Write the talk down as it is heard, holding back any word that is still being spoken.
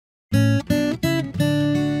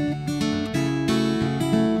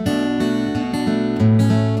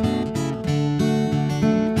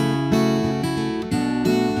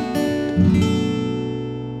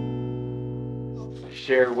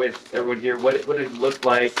share with everyone here what it looked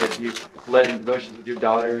like that you led in devotions with your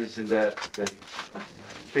daughters and the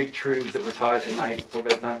big truths that were taught at night before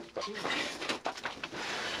bedtime?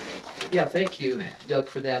 Yeah, thank you, Doug,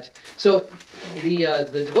 for that. So the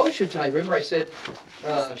devotion time, remember I said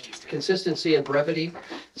consistency and brevity.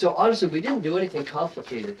 So honestly, we didn't do anything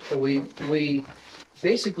complicated. So we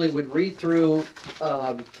basically would read through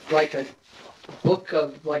like a book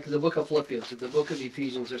of, like the book of Philippians or the book of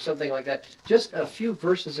Ephesians or something like that, just a few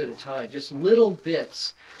verses at a time, just little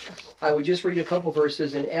bits. I would just read a couple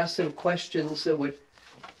verses and ask them questions that would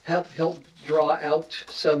help draw out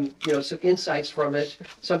some insights from it.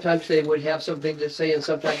 Sometimes they would have something to say and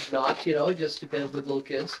sometimes not, it just depends with little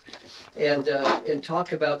kids. And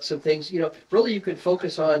talk about some things, really you can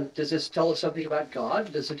focus on, does this tell us something about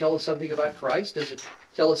God? Does it tell us something about Christ? Does it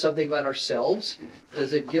tell us something about ourselves?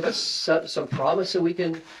 Does it give us some promise that we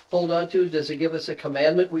can hold on to? Does it give us a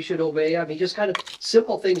commandment we should obey? I mean, just kind of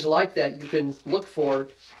simple things like that you can look for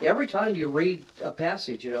every time you read a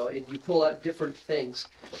passage, and you pull out different things.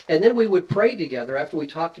 And then we would pray together after we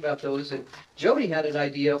talked about those. And Jody had an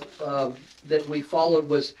idea that we followed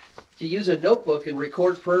was to use a notebook and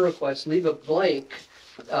record prayer requests, leave a blank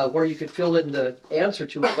where you could fill in the answer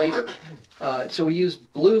to it later. So we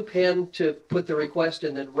used blue pen to put the request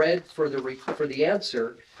and then red for the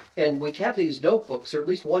answer. And we have these notebooks, or at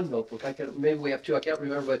least one notebook. Maybe we have two, I can't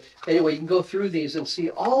remember. But anyway, you can go through these and see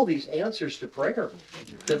all these answers to prayer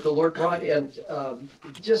that the Lord brought. And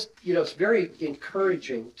it's very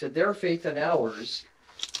encouraging to their faith and ours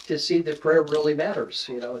to see that prayer really matters.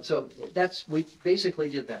 And so we basically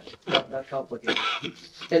did that, not complicated.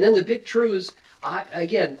 And then the big truths,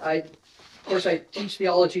 of course, I teach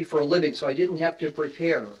theology for a living, so I didn't have to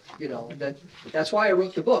prepare. That's why I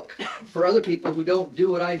wrote the book, for other people who don't do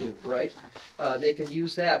what I do, right? They can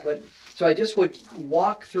use that. But so I just would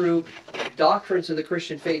walk through doctrines of the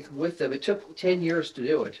Christian faith with them. It took 10 years to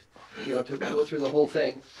do it, to go through the whole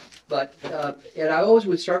thing. But and I always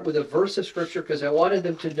would start with a verse of Scripture because I wanted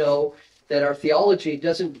them to know that our theology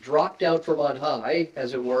doesn't drop down from on high,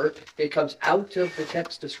 as it were. It comes out of the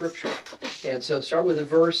text of Scripture. And so start with a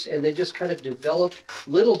verse and then just kind of develop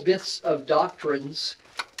little bits of doctrines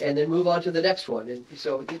and then move on to the next one. And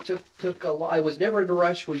so it took a lot. I was never in a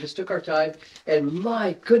rush. We just took our time. And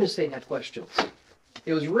my goodness, they had questions.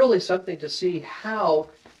 It was really something to see how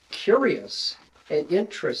curious and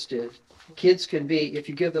interested kids can be if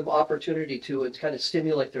you give them opportunity to and kind of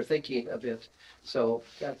stimulate their thinking a bit. So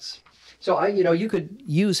you could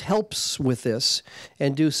use helps with this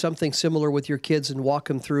and do something similar with your kids and walk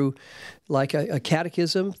them through like a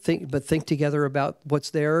catechism, think together about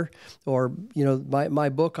what's there, or, my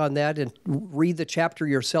book on that, and read the chapter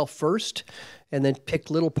yourself first and then pick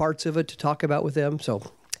little parts of it to talk about with them. So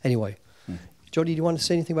anyway, Jody, do you want to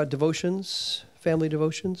say anything about devotions? Family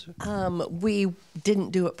devotions? We didn't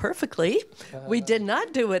do it perfectly. We did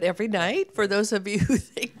not do it every night. For those of you who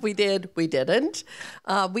think we did, we didn't.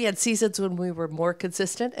 We had seasons when we were more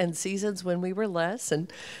consistent and seasons when we were less,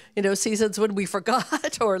 and seasons when we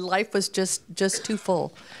forgot or life was just too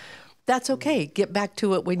full. That's okay. Get back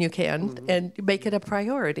to it when you can and make it a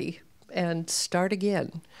priority and start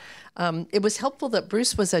again. It was helpful that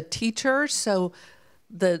Bruce was a teacher, so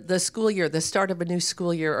the school year, the start of a new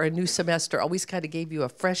school year or a new semester always kind of gave you a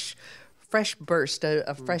fresh burst,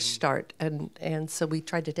 a fresh start. And so we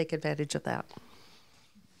tried to take advantage of that.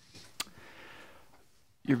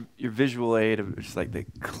 Your visual aid of just like the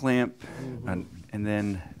clamp and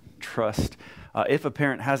then trust. If a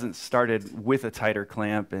parent hasn't started with a tighter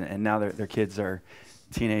clamp and now their kids are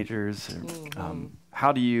teenagers,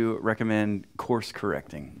 how do you recommend course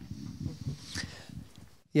correcting?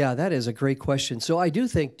 Yeah, that is a great question. So I do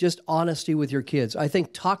think just honesty with your kids. I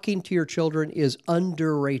think talking to your children is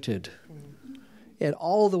underrated, and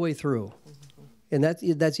all the way through. And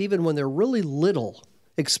that's even when they're really little.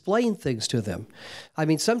 Explain things to them. I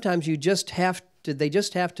mean, sometimes they just have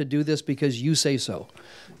to do this because you say so.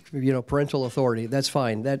 Parental authority, that's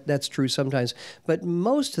fine. That's true sometimes. But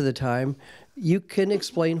most of the time, you can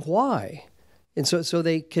explain why. And so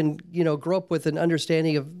they can, grow up with an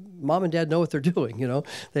understanding of mom and dad know what they're doing,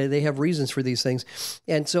 They have reasons for these things.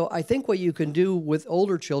 And so I think what you can do with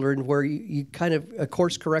older children where you kind of a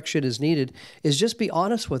course correction is needed is just be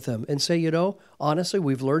honest with them and say, honestly,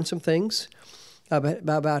 we've learned some things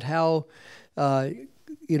about how,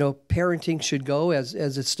 parenting should go as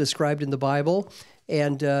it's described in the Bible.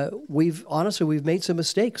 And we've made some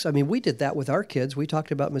mistakes. I mean, we did that with our kids. We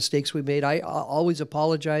talked about mistakes we made. I always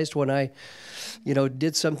apologized when I,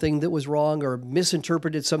 did something that was wrong or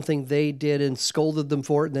misinterpreted something they did and scolded them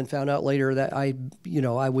for it, and then found out later that I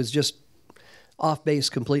was just off base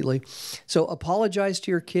completely. So apologize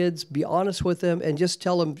to your kids, be honest with them, and just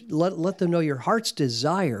tell them, let them know your heart's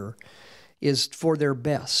desire is for their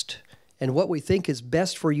best. And what we think is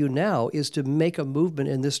best for you now is to make a movement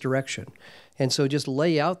in this direction. And so just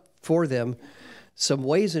lay out for them some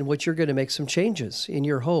ways in which you're going to make some changes in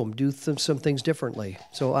your home, do some things differently.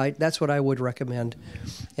 So that's what I would recommend,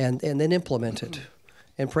 and then implement it.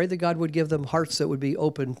 And pray that God would give them hearts that would be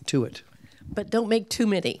open to it. But don't make too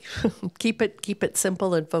many. keep it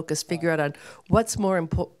simple and focused. Figure out on what's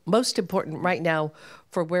most important right now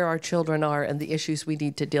for where our children are and the issues we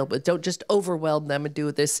need to deal with. Don't just overwhelm them and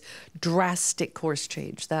do this drastic course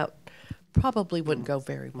change. That probably wouldn't go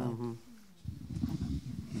very well. Mm-hmm.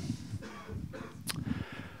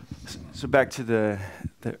 So back to the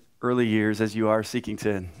early years, as you are seeking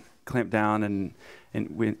to clamp down and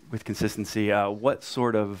with consistency, what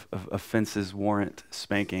sort of offenses warrant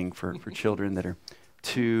spanking for children that are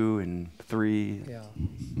 2 and 3? Yeah.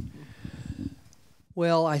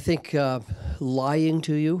 Well, I think lying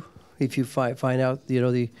to you, if you find out,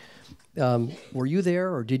 were you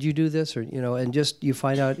there or did you do this, or and just you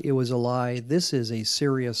find out it was a lie. This is a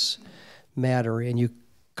serious matter, and you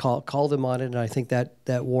call them on it, and I think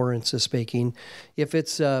that warrants a spanking. If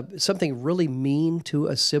it's something really mean to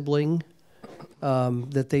a sibling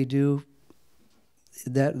that they do,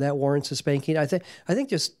 that warrants a spanking. I think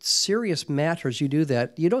just serious matters you do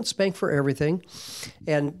that. You don't spank for everything,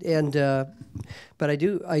 but I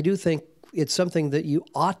do think it's something that you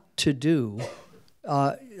ought to do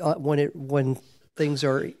when things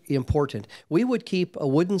are important. We would keep a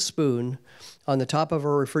wooden spoon on the top of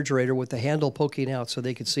our refrigerator with the handle poking out so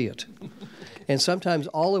they could see it. And sometimes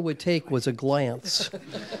all it would take was a glance,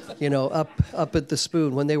 up at the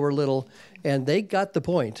spoon when they were little, and they got the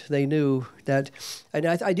point. They knew that. And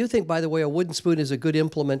I do think, by the way, a wooden spoon is a good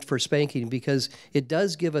implement for spanking because it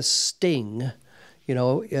does give a sting,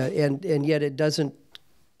 and yet it doesn't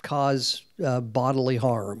cause bodily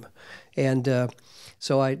harm. And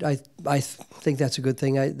so I think that's a good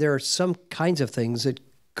thing. There are some kinds of things that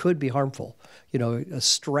could be harmful. A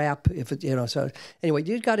strap, if it, so anyway,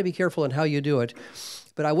 you've got to be careful in how you do it.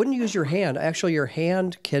 But I wouldn't use your hand. Actually, your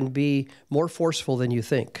hand can be more forceful than you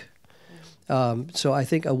think. So I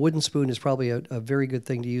think a wooden spoon is probably a very good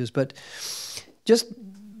thing to use. But just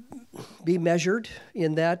be measured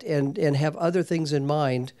in that and have other things in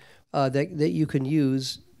mind that you can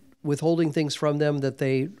use, withholding things from them that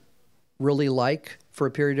they really like for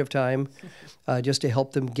a period of time, just to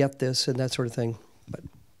help them get this and that sort of thing. But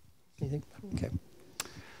anything? Okay.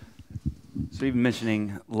 So even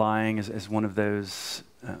mentioning lying as one of those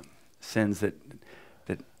sins that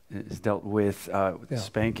is dealt with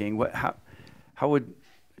spanking. How would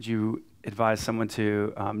you advise someone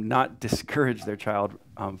to not discourage their child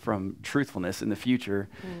from truthfulness in the future,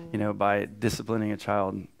 by disciplining a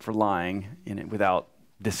child for lying without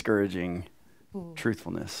discouraging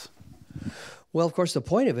truthfulness? Well, of course, the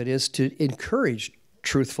point of it is to encourage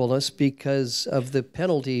truthfulness because of the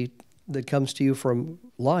penalty that comes to you from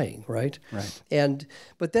lying, right? Right.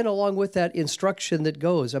 But then along with that instruction that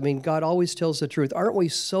goes, God always tells the truth. Aren't we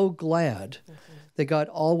so glad that God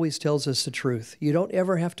always tells us the truth? You don't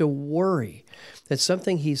ever have to worry that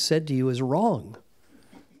something He said to you is wrong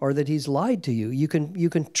or that He's lied to you. You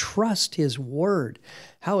can trust His word.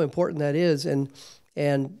 How important that is, and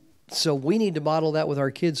so we need to model that with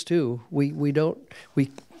our kids too. If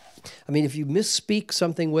you misspeak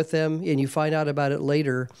something with them and you find out about it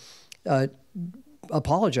later,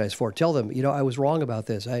 apologize for it. Tell them, I was wrong about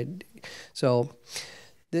this.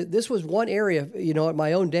 This was one area,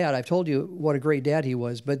 my own dad, I've told you what a great dad he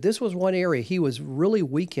was, but this was one area he was really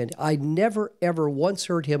weak in. I never, ever once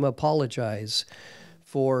heard him apologize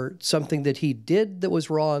for something that he did that was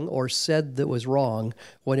wrong or said that was wrong,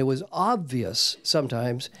 when it was obvious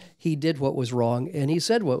sometimes he did what was wrong and he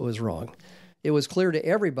said what was wrong. It was clear to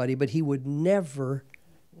everybody, but he would never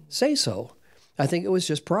say so. I think it was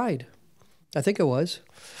just pride. I think it was.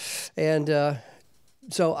 And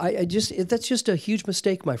so that's just a huge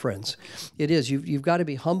mistake, my friends. It is. You've got to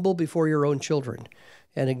be humble before your own children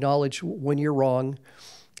and acknowledge when you're wrong.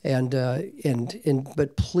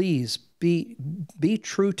 But please be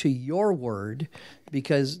true to your word,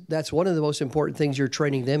 because that's one of the most important things you're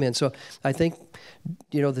training them in. So I think,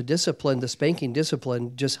 the spanking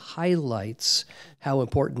discipline just highlights how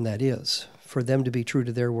important that is for them to be true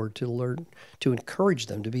to their word, to learn, to encourage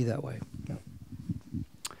them to be that way. Yeah.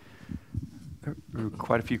 There are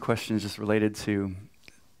quite a few questions just related to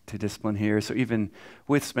discipline here. So even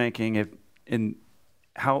with spanking,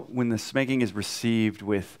 when the spanking is received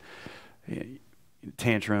with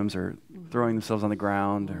tantrums or throwing themselves on the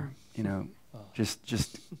ground or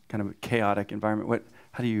just kind of a chaotic environment.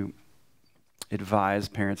 How do you advise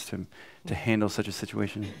parents to handle such a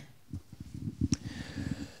situation?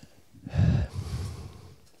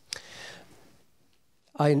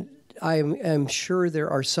 I am sure there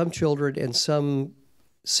are some children and some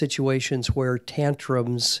situations where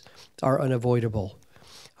tantrums are unavoidable.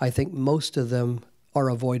 I think most of them are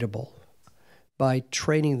avoidable. By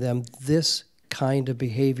training them, this kind of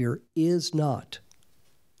behavior is not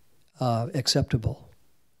acceptable.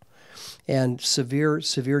 And severe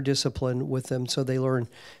discipline with them so they learn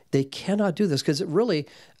they cannot do this. Because really,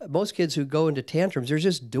 most kids who go into tantrums, they're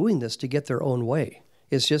just doing this to get their own way.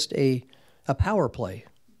 It's just a power play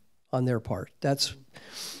on their part.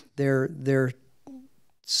 They're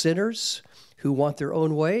sinners who want their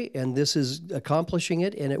own way, and this is accomplishing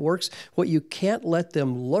it, and it works. What you can't let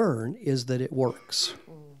them learn is that it works.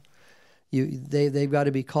 They've got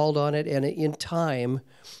to be called on it, and in time,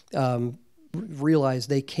 realize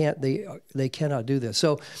they cannot do this.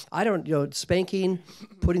 So I don't, spanking,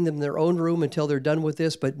 putting them in their own room until they're done with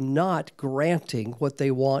this, but not granting what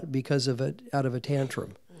they want because of it out of a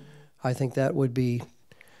tantrum. I think that would be,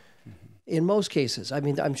 in most cases, I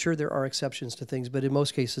mean, I'm sure there are exceptions to things, but in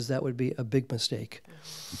most cases that would be a big mistake.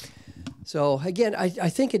 So again, I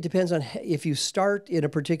think it depends on if you start in a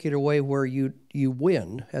particular way where you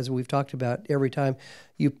win, as we've talked about every time,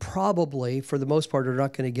 you probably, for the most part, are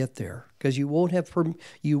not going to get there because you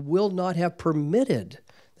will not have permitted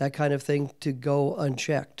that kind of thing to go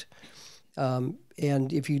unchecked.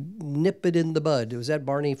 And if you nip it in the bud, was that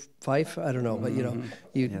Barney Fife? I don't know, but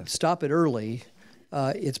you stop it early,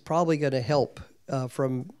 it's probably going to help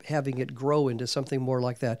from having it grow into something more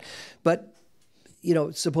like that. But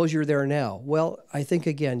suppose you're there now. Well, I think,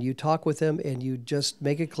 again, you talk with them and you just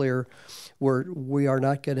make it clear we are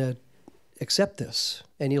not going to accept this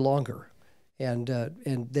any longer. And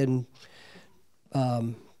then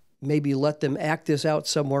maybe let them act this out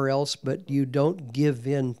somewhere else, but you don't give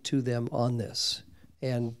in to them on this.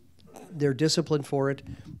 And they're disciplined for it.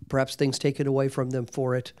 Perhaps things taken away from them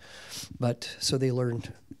for it. But so they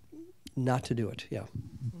learned not to do it. Yeah.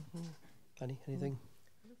 Mm-hmm. Honey, anything?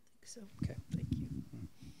 I don't think so. Okay. Thank you.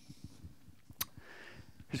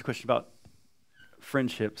 Here's a question about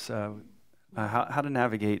friendships. How to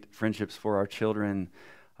navigate friendships for our children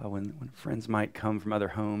when friends might come from other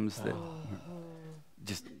homes that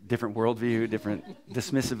just different worldview, different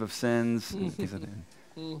dismissive of sins. And things like that.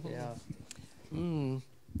 Mm-hmm. Yeah.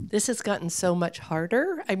 This has gotten so much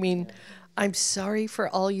harder. I mean, I'm sorry for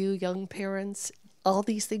all you young parents. All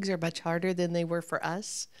these things are much harder than they were for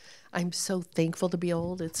us. I'm so thankful to be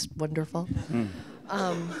old. It's wonderful.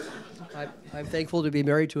 I'm thankful to be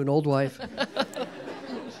married to an old wife.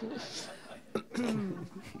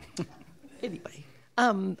 Anyway,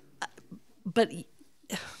 but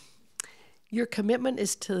your commitment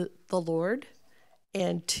is to the Lord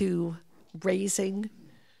and to raising,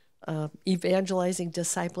 evangelizing,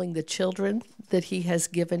 discipling the children that He has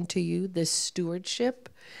given to you, this stewardship,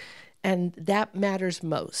 and that matters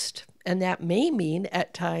most. And that may mean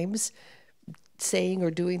at times saying or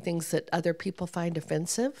doing things that other people find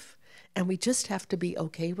offensive, and we just have to be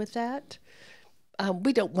okay with that.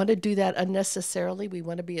 We don't want to do that unnecessarily. We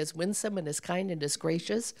want to be as winsome and as kind and as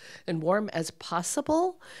gracious and warm as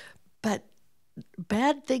possible. But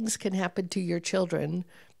bad things can happen to your children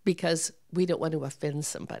because we don't want to offend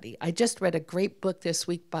somebody. I just read a great book this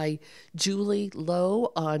week by Julie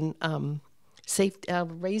Lowe on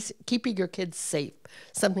keeping your kids safe,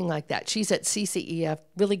 something like that. She's at CCEF,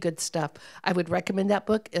 really good stuff. I would recommend that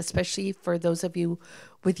book, especially for those of you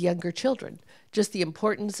with younger children. Just the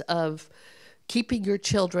importance of keeping your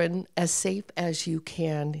children as safe as you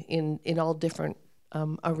can in all different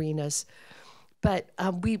arenas. But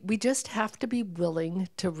we just have to be willing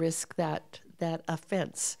to risk that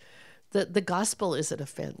offense. The gospel is an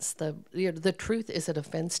offense. The truth is an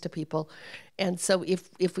offense to people. And so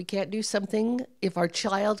if we can't do something, if our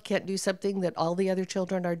child can't do something that all the other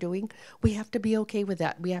children are doing, we have to be okay with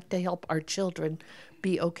that. We have to help our children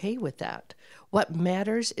be okay with that. What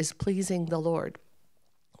matters is pleasing the Lord.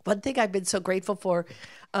 One thing I've been so grateful for,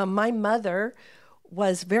 my mother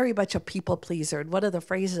was very much a people pleaser. And one of the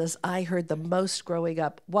phrases I heard the most growing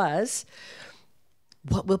up was,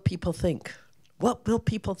 "What will people think? What will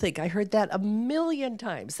people think?" I heard that a million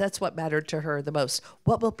times. That's what mattered to her the most.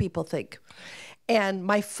 What will people think? And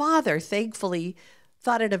my father, thankfully,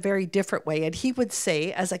 thought it a very different way. And he would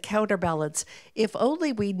say, as a counterbalance, if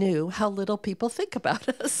only we knew how little people think about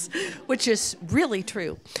us, which is really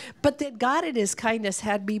true. But then God in His kindness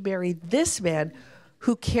had me marry this man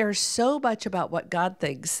who cares so much about what God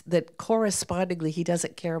thinks that correspondingly he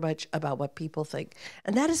doesn't care much about what people think.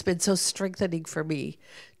 And that has been so strengthening for me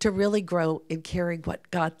to really grow in caring what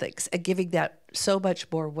God thinks and giving that so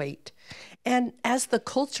much more weight. And as the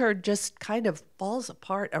culture just kind of falls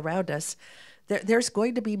apart around us, there's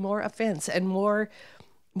going to be more offense and more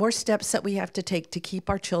steps that we have to take to keep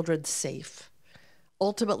our children safe,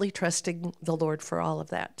 ultimately trusting the Lord for all of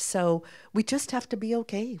that. So we just have to be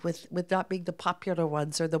okay with not being the popular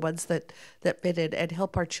ones or the ones that fit in, and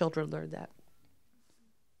help our children learn that.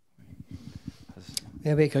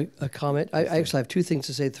 May I make a comment? I actually have two things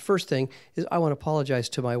to say. The first thing is I want to apologize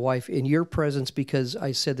to my wife in your presence because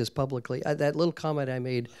I said this publicly. That little comment I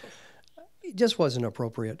made, it just wasn't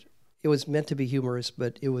appropriate. It was meant to be humorous,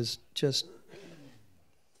 but it was just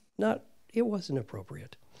not, it wasn't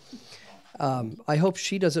appropriate. I hope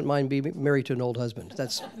she doesn't mind being married to an old husband.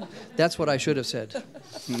 That's what I should have said,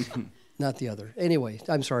 not the other. Anyway,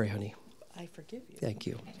 I'm sorry, honey. I forgive you. Thank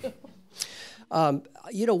you.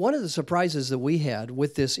 One of the surprises that we had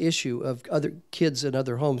with this issue of other kids in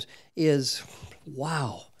other homes is,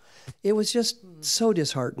 wow, it was just so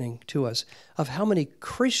disheartening to us of how many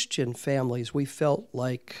Christian families we felt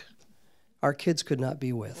like our kids could not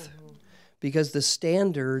be with. Because the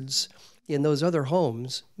standards in those other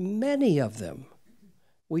homes, many of them,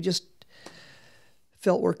 we just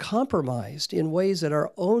felt were compromised in ways that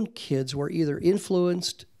our own kids were either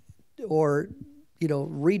influenced or,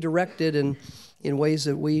 redirected in ways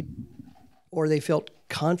that or they felt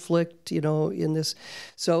conflict, in this.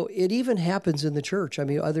 So it even happens in the church. I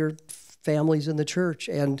mean, other families in the church.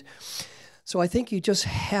 And so I think you just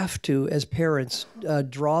have to, as parents,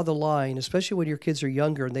 draw the line, especially when your kids are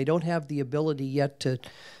younger and they don't have the ability yet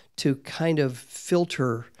to kind of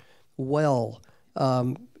filter well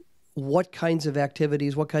what kinds of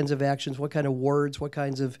activities, what kinds of actions, what kind of words, what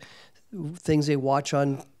kinds of things they watch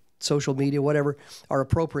on social media, whatever, are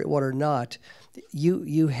appropriate, what are not.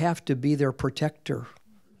 You have to be their protector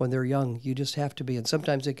when they're young. You just have to be. And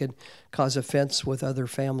sometimes it can cause offense with other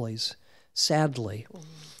families, sadly.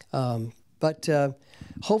 But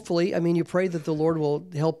hopefully, you pray that the Lord will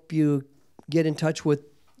help you get in touch with,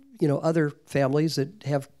 other families that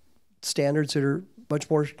have standards that are much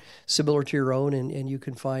more similar to your own, and you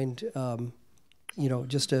can find,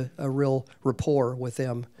 just a real rapport with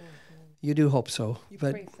them. You do hope so.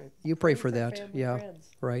 You pray for that. Yeah,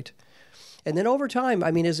 right. And then over time,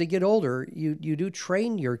 as they get older, you do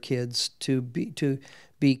train your kids to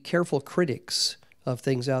be careful critics of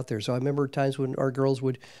things out there. So I remember times when our girls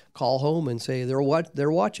would call home and say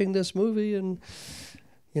they're watching this movie, and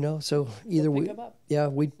so either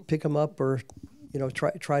we'd pick them up or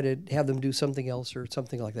try to have them do something else or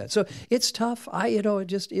something like that. So it's tough. It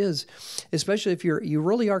just is, especially if you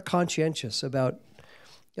really are conscientious about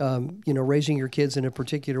raising your kids in a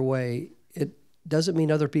particular way. It doesn't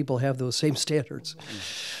mean other people have those same standards,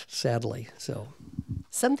 sadly. So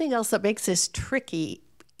something else that makes this tricky,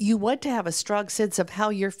 you want to have a strong sense of how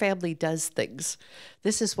your family does things.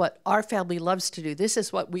 This is what our family loves to do. This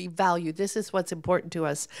is what we value. This is what's important to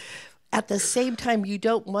us. At the same time, you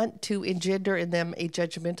don't want to engender in them a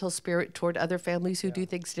judgmental spirit toward other families who do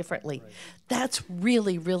things differently. Right. That's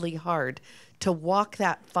really, really hard to walk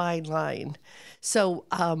that fine line. So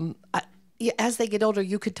as they get older,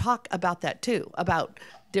 you could talk about that too, about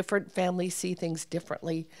different families see things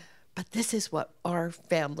differently. But this is what our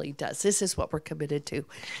family does. This is what we're committed to.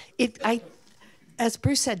 As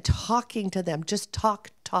Bruce said, talking to them, just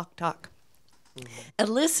talk. Mm-hmm. And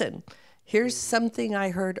listen. Here's something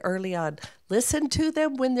I heard early on. Listen to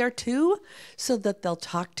them when they're 2 so that they'll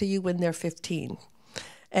talk to you when they're 15.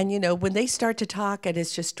 And, when they start to talk and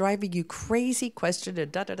it's just driving you crazy, question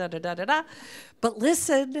and da-da-da-da-da-da-da, but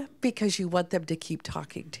listen because you want them to keep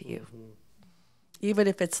talking to you, even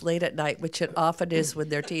if it's late at night, which it often is when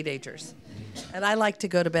they're teenagers. And I like to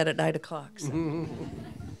go to bed at 9 o'clock. So.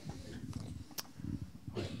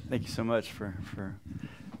 Thank you so much for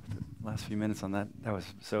last few minutes on that. That was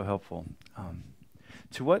so helpful.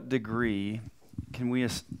 To what degree can we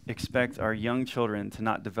expect our young children to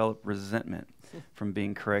not develop resentment from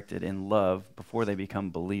being corrected in love before they become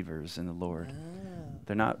believers in the Lord?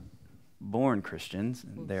 They're not born Christians.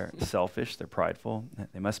 They're selfish. They're prideful.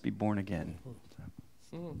 They must be born again.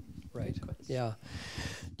 Right. Yeah.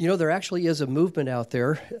 There actually is a movement out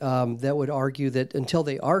there that would argue that until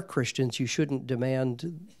they are Christians, you shouldn't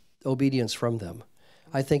demand obedience from them.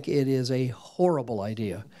 I think it is a horrible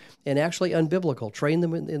idea and actually unbiblical. Train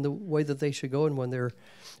them in the way that they should go, and when they're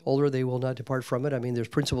older, they will not depart from it. There's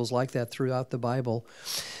principles like that throughout the Bible.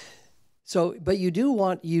 So, but you do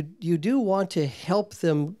want to help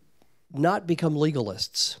them not become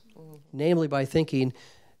legalists. namely by thinking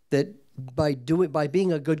that by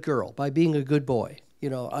being a good girl, by being a good boy,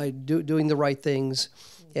 doing the right things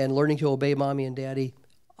and learning to obey mommy and daddy,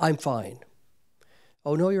 I'm fine.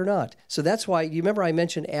 Oh, no, you're not. So that's why, you remember I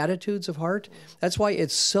mentioned attitudes of heart? That's why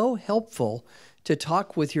it's so helpful to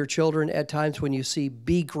talk with your children at times when you see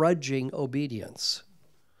begrudging obedience.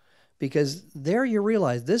 Because there you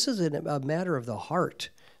realize this is a matter of the heart.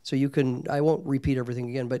 So I won't repeat everything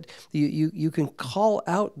again, but you can call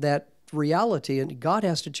out that reality, and God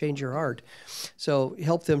has to change your heart. So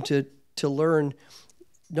help them to learn,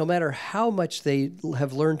 no matter how much they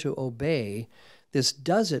have learned to obey, this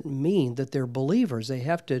doesn't mean that they're believers.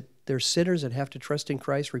 They're sinners that have to trust in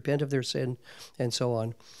Christ, repent of their sin, and so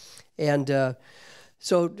on. And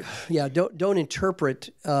don't interpret,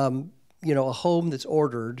 a home that's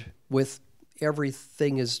ordered with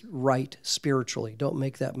everything is right spiritually. Don't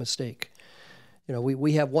make that mistake.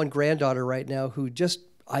 We have one granddaughter right now who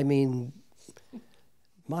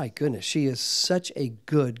my goodness, she is such a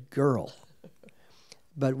good girl.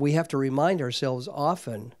 But we have to remind ourselves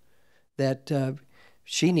often that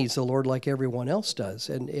she needs the Lord like everyone else does,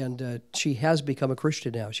 and she has become a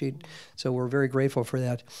Christian now. So we're very grateful for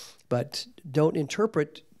that. But don't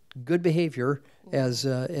interpret good behavior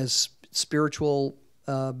as spiritual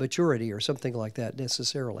maturity or something like that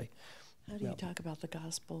necessarily. How do you talk about the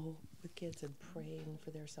gospel with kids and praying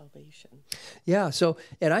for their salvation? Yeah,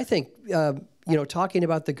 and I think, talking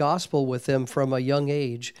about the gospel with them from a young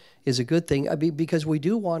age is a good thing, because we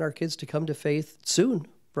do want our kids to come to faith soon,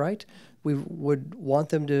 right? We would want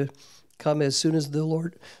them to come as soon as the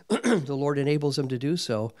Lord enables them to do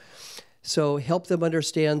so. So help them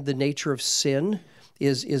understand the nature of sin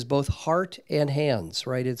is both heart and hands,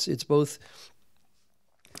 right? It's both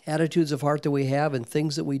attitudes of heart that we have and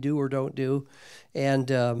things that we do or don't do, and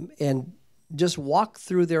just walk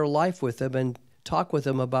through their life with them and talk with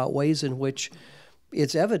them about ways in which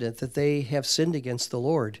it's evident that they have sinned against the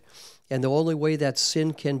Lord. And the only way that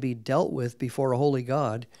sin can be dealt with before a holy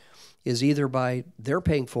God is either by their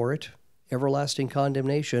paying for it, everlasting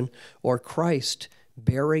condemnation, or Christ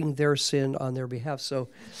bearing their sin on their behalf. So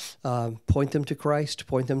point them to Christ,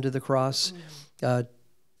 point them to the cross,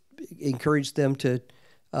 encourage them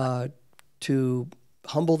to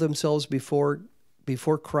humble themselves before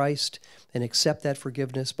Christ and accept that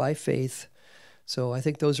forgiveness by faith. So I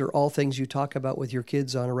think those are all things you talk about with your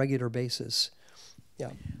kids on a regular basis. Yeah.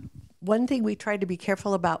 One thing we tried to be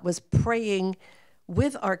careful about was praying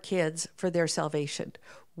with our kids for their salvation.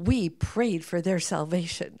 We prayed for their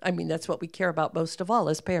salvation. I mean, that's what we care about most of all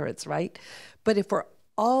as parents, right? But if we're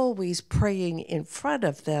always praying in front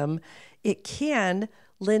of them, it can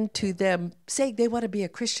lend to them saying they want to be a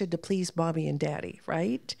Christian to please mommy and daddy,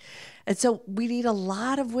 right? And so we need a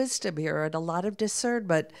lot of wisdom here and a lot of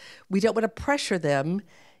discernment. We don't want to pressure them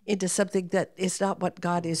into something that is not what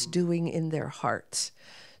God is doing in their hearts.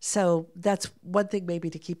 So that's one thing maybe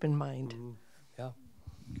to keep in mind. Yeah,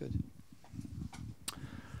 good.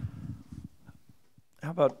 How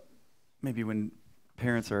about maybe when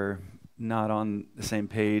parents are not on the same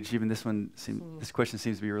page? Even this question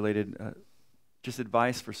seems to be related. Just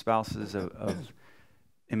advice for spouses of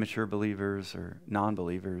immature believers or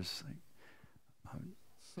non-believers.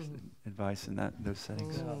 Advice in those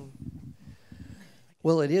settings. Yeah.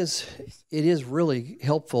 Well, it is really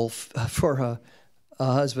helpful for a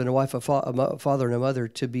husband, a wife, a father, and a mother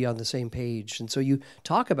to be on the same page. And so you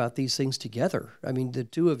talk about these things together. I mean, the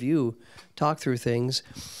two of you talk through things.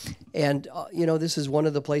 And, this is one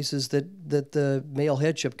of the places that the male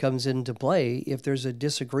headship comes into play. If there's a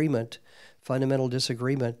disagreement, fundamental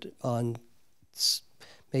disagreement on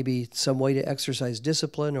maybe some way to exercise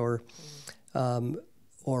discipline or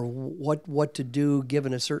what to do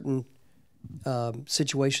given a certain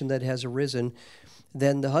situation that has arisen,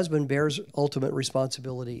 then the husband bears ultimate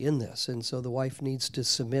responsibility in this. And so the wife needs to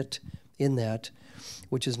submit in that,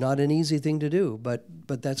 which is not an easy thing to do, but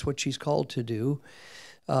that's what she's called to do.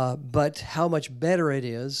 But how much better it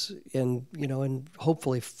is, and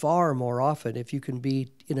hopefully far more often, if you can be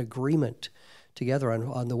in agreement together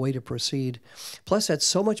on the way to proceed. Plus, that's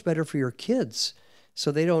so much better for your kids, so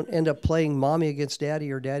they don't end up playing mommy against daddy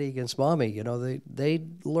or daddy against mommy. They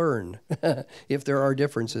learn if there are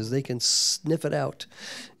differences. They can sniff it out.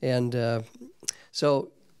 And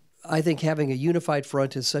so I think having a unified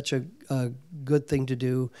front is such a good thing to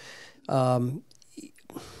do.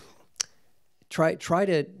 Try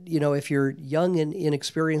to, if you're young and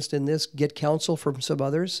inexperienced in this, get counsel from some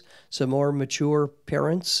others, some more mature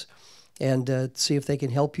parents, and see if they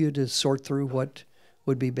can help you to sort through what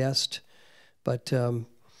would be best. But,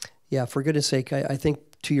 for goodness sake, I think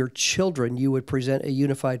to your children you would present a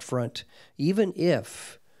unified front, even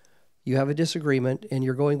if you have a disagreement and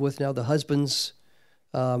you're going with now the husband's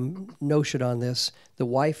notion on this, the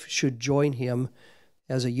wife should join him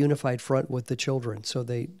as a unified front with the children. So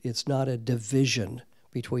it's not a division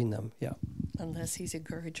between them. Yeah. Unless he's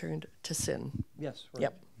encouraged her to sin. Yes. Right.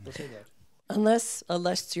 Yep. We'll say that.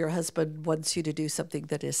 Unless your husband wants you to do something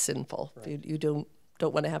that is sinful. Right. You don't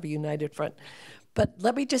want to have a united front. But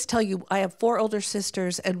let me just tell you, I have 4 older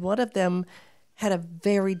sisters, and one of them had a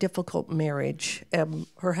very difficult marriage.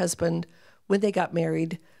 Her husband, when they got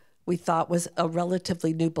married, we thought was a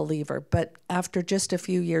relatively new believer. But after just a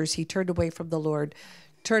few years, he turned away from the Lord,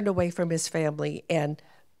 turned away from his family, and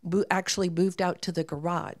actually moved out to the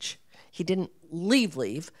garage. He didn't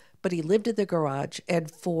leave, but he lived in the garage. And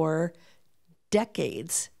for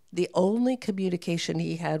decades, the only communication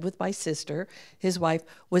he had with my sister, his wife,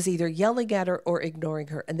 was either yelling at her or ignoring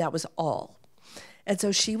her, and that was all. And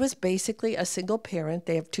so she was basically a single parent.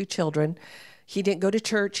 They have 2 children. He didn't go to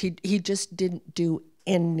church. He just didn't do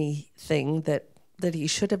anything that he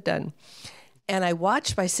should have done. And I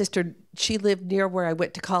watched my sister. She lived near where I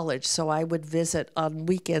went to college, so I would visit on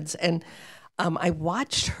weekends. And I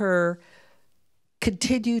watched her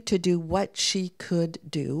continue to do what she could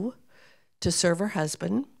do to serve her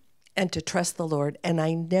husband and to trust the Lord. And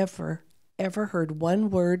I never, ever heard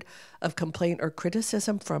one word of complaint or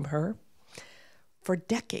criticism from her for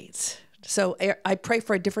decades. So I pray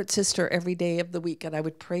for a different sister every day of the week, and I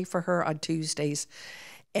would pray for her on Tuesdays.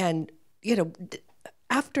 And,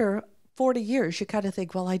 after 40 years, you kind of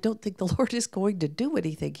think, well, I don't think the Lord is going to do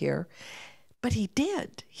anything here. But he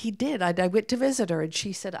did. He did. I went to visit her, and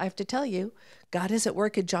she said, I have to tell you, God is at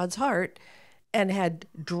work in John's heart and had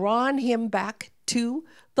drawn him back to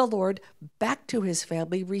the Lord, back to his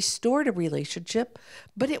family, restored a relationship.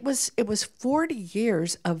 But it was 40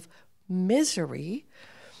 years of misery.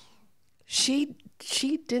 She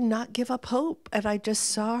did not give up hope, and I just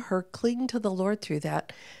saw her cling to the Lord through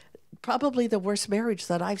that. Probably the worst marriage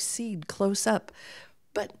that I've seen close up.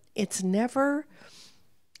 But it's never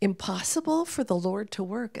impossible for the Lord to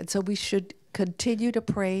work, and so we should continue to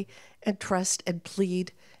pray and trust and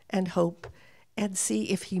plead and hope and see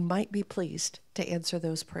if he might be pleased to answer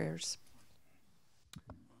those prayers.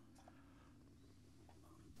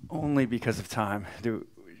 Only because of time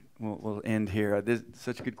we'll end here. There's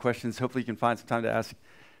such good questions. Hopefully you can find some time to ask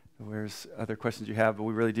Ware's other questions you have, but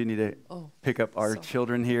we really do need to pick up our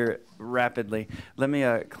children here rapidly. Let me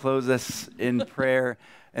close us in prayer,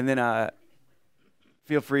 and then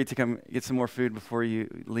feel free to come get some more food before you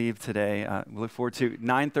leave today. We look forward to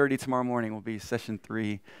 9:30 tomorrow morning will be session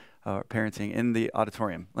 3, parenting in the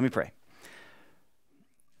auditorium. Let me pray.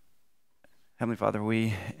 Heavenly Father,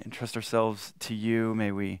 we entrust ourselves to you.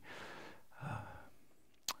 May we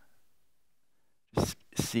just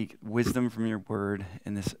seek wisdom from your word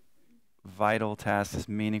in this vital task, this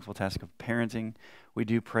meaningful task of parenting. We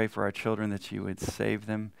do pray for our children that you would save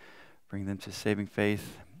them, bring them to saving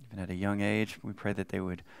faith, even at a young age. We pray that they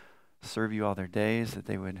would serve you all their days, that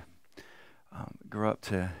they would grow up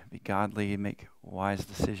to be godly, make wise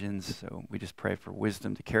decisions. So we just pray for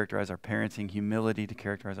wisdom to characterize our parenting, humility to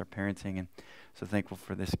characterize our parenting, and so thankful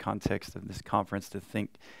for this context of this conference to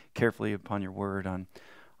think carefully upon your word on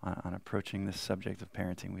approaching this subject of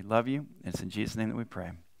parenting. We love you, and it's in Jesus' name that we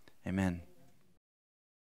pray. Amen.